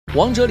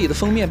王者里的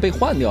封面被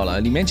换掉了，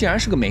里面竟然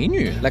是个美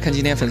女。来看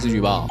今天粉丝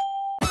举报。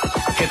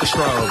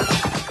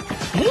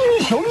英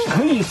雄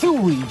可以受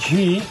委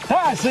屈，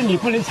但是你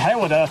不能踩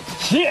我的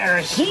切尔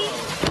西。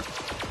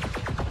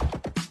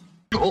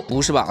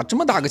不是吧？这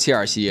么大个切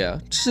尔西，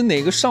这是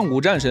哪个上古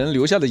战神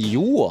留下的遗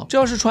物？这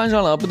要是穿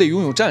上了，不得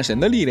拥有战神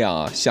的力量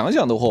啊！想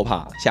想都后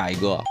怕。下一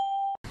个。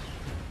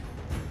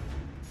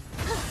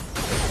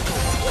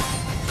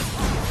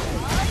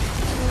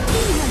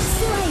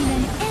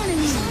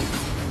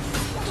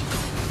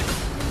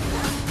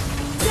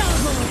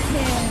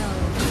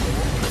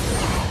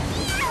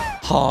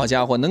好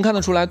家伙，能看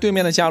得出来，对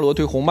面的伽罗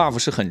对红 buff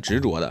是很执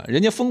着的，人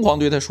家疯狂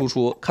对他输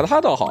出，可他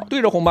倒好，对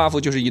着红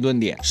buff 就是一顿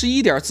点，是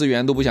一点资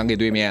源都不想给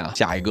对面啊。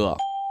下一个。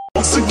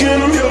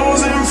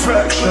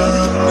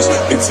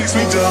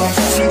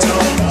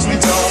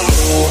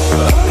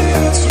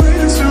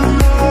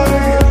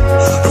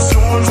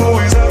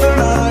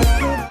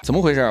怎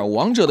么回事？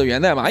王者的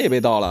源代码也被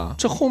盗了，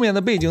这后面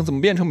的背景怎么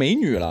变成美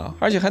女了？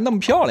而且还那么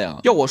漂亮。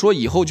要我说，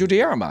以后就这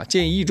样吧，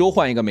建议一周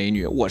换一个美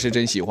女，我是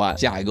真喜欢。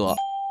下一个。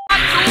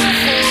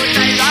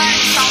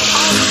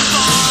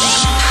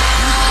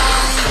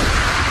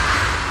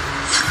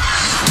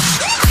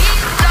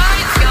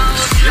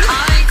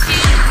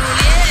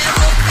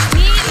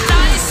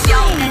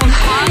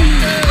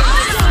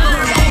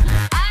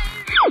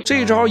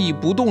这招以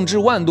不动制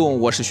万动，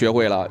我是学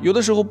会了。有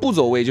的时候不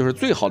走位就是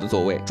最好的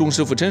走位。钟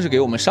师傅真是给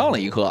我们上了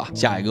一课。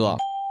下一个。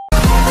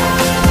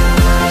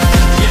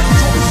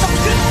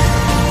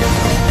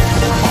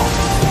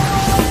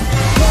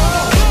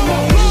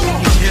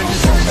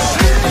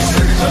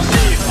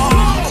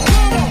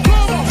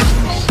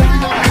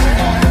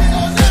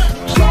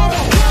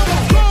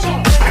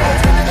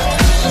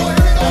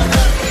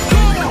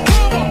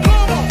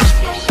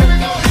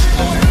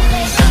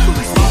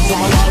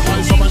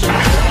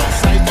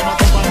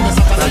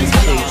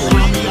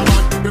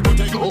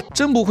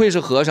真不愧是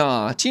和尚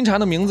啊！金蝉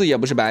的名字也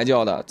不是白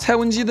叫的。蔡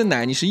文姬的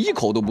奶你是一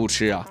口都不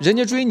吃啊！人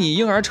家追你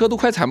婴儿车都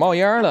快踩冒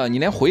烟了，你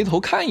连回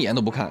头看一眼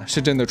都不看，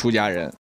是真的出家人。